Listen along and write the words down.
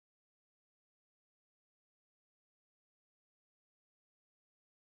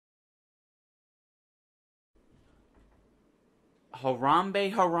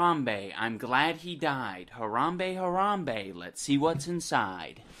Harambe, Harambe, I'm glad he died. Harambe, Harambe, let's see what's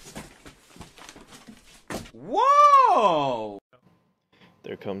inside. Whoa!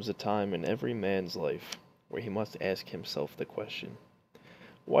 There comes a time in every man's life where he must ask himself the question,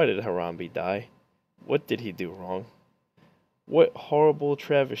 why did Harambe die? What did he do wrong? What horrible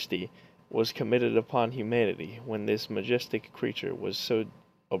travesty was committed upon humanity when this majestic creature was so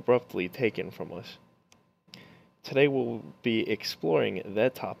abruptly taken from us? Today we'll be exploring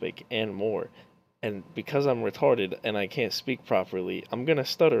that topic and more, and because I'm retarded and I can't speak properly, I'm gonna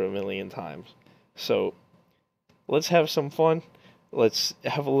stutter a million times. So, let's have some fun, let's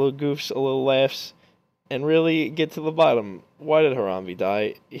have a little goofs, a little laughs, and really get to the bottom. Why did Harambe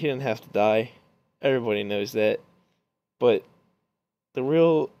die? He didn't have to die. Everybody knows that. But the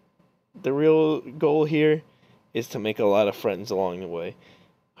real goal here is to make a lot of friends along the way.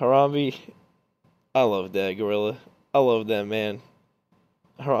 Harambe, I love that gorilla. I love that man.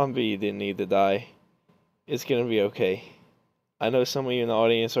 Harambe didn't need to die. It's gonna be okay. I know some of you in the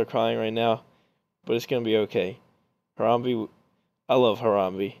audience are crying right now, but it's gonna be okay. Harambe, I love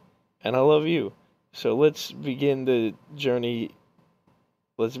Harambe, and I love you. So let's begin the journey.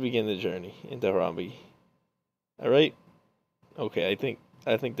 Let's begin the journey into Harambe. All right? Okay, I think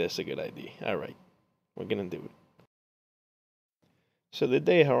that's a good idea. All right, we're gonna do it. So the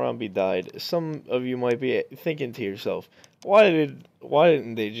day Harambe died, some of you might be thinking to yourself, why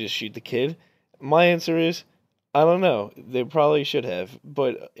didn't they just shoot the kid? My answer is, I don't know. They probably should have,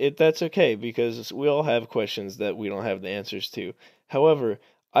 but that's okay because we all have questions that we don't have the answers to. However,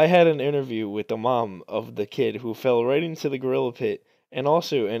 I had an interview with the mom of the kid who fell right into the gorilla pit, and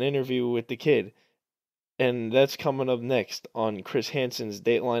also an interview with the kid, and that's coming up next on Chris Hansen's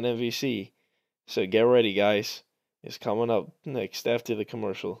Dateline MVC. So get ready, guys. It's coming up next after the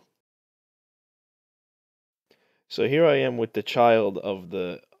commercial. So here I am with the child of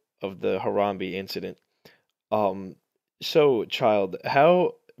the Harambe incident. Um, so child,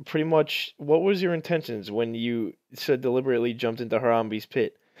 how pretty much what was your intentions when you said deliberately jumped into Harambe's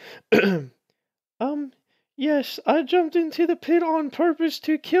pit? um, yes, I jumped into the pit on purpose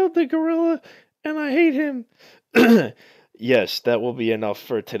to kill the gorilla, and I hate him. Yes, that will be enough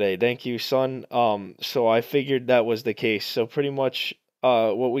for today. Thank you, son. So I figured that was the case. So pretty much,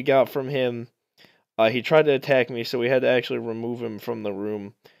 what we got from him, he tried to attack me, so we had to actually remove him from the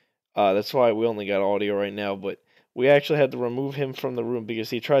room. That's why we only got audio right now, but we actually had to remove him from the room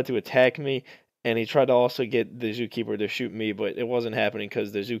because he tried to attack me, and he tried to also get the zookeeper to shoot me, but it wasn't happening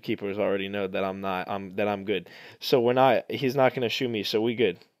because the zookeepers already know that I'm good. So he's not gonna shoot me, so we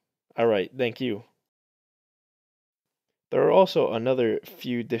good. All right, thank you. There are also another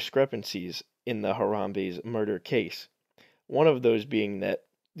few discrepancies in the Harambe's murder case. One of those being that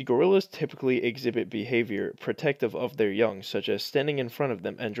the gorillas typically exhibit behavior protective of their young, such as standing in front of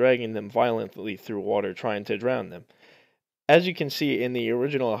them and dragging them violently through water trying to drown them. As you can see in the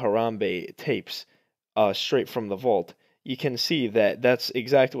original Harambe tapes, straight from the vault, you can see that that's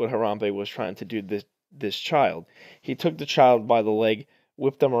exactly what Harambe was trying to do this child. He took the child by the leg,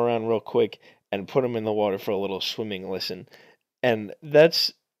 whipped him around real quick, and put him in the water for a little swimming lesson. And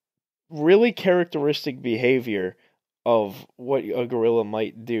that's really characteristic behavior of what a gorilla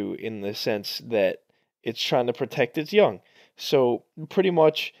might do in the sense that it's trying to protect its young. So pretty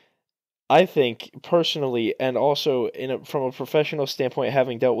much I think personally, and also from a professional standpoint,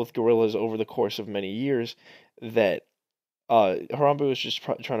 having dealt with gorillas over the course of many years, that Harambe was just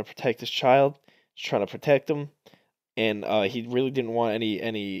trying to protect his child, trying to protect him, and he really didn't want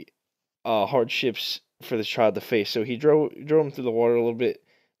any hardships for this child to face. So he drove him through the water a little bit.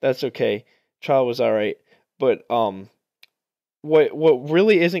 That's okay. Child was all right, but what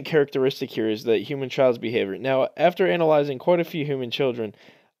really isn't characteristic here is the human child's behavior. Now, after analyzing quite a few human children,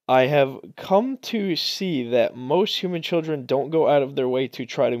 I have come to see that most human children don't go out of their way to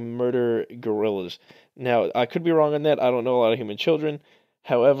try to murder gorillas. Now, I could be wrong on that. I don't know a lot of human children.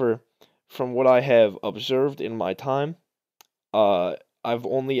 However, from what I have observed in my time, uh, I've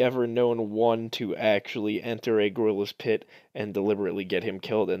only ever known one to actually enter a gorilla's pit and deliberately get him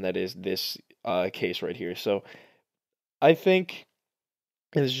killed, and that is this case right here. So I think,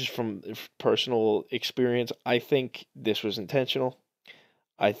 and this is just from personal experience, I think this was intentional.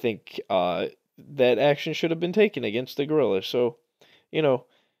 I think that action should have been taken against the gorilla. So, you know,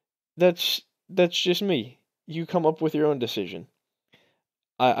 that's just me. You come up with your own decision.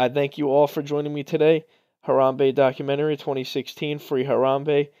 I thank you all for joining me today. Harambe documentary 2016, Free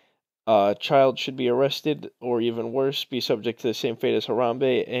Harambe. Child should be arrested, or even worse, be subject to the same fate as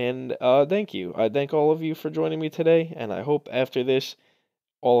Harambe. And thank you. I thank all of you for joining me today, and I hope after this,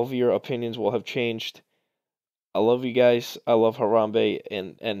 all of your opinions will have changed. I love you guys. I love Harambe,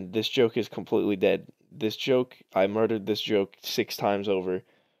 and this joke is completely dead. This joke, I murdered this joke 6 times over.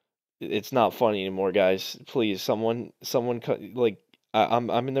 It's not funny anymore, guys. Please, like,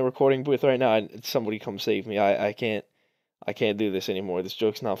 I'm in the recording booth right now. And somebody come save me. I can't do this anymore. This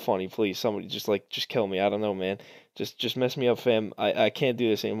joke's not funny. Please, somebody just kill me. I don't know, man. Just mess me up, fam. I can't do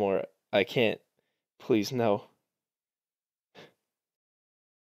this anymore. I can't. Please, no.